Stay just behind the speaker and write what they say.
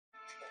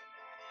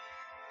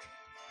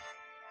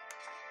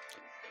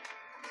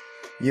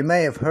You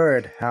may have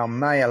heard how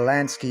Meyer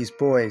Lansky's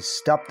boys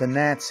stopped the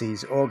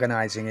Nazis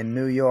organizing in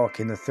New York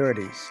in the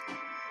 30s.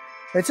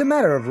 It's a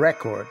matter of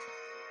record.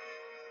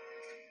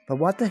 But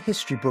what the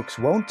history books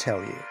won't tell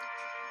you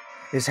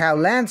is how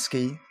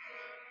Lansky,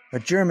 a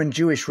German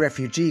Jewish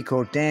refugee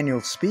called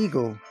Daniel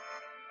Spiegel,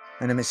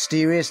 and a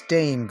mysterious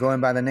dame going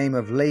by the name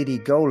of Lady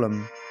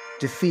Golem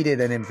defeated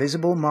an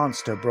invisible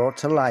monster brought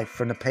to life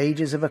from the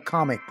pages of a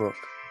comic book.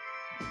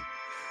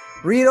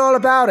 Read all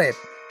about it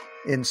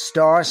in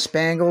Star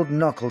Spangled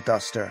Knuckle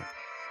Duster,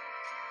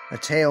 a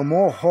tale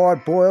more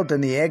hard-boiled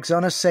than the eggs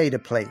on a Seder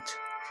Plate,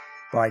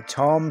 by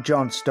Tom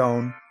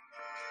Johnstone,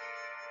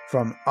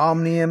 from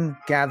Omnium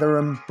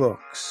Gatherum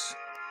Books.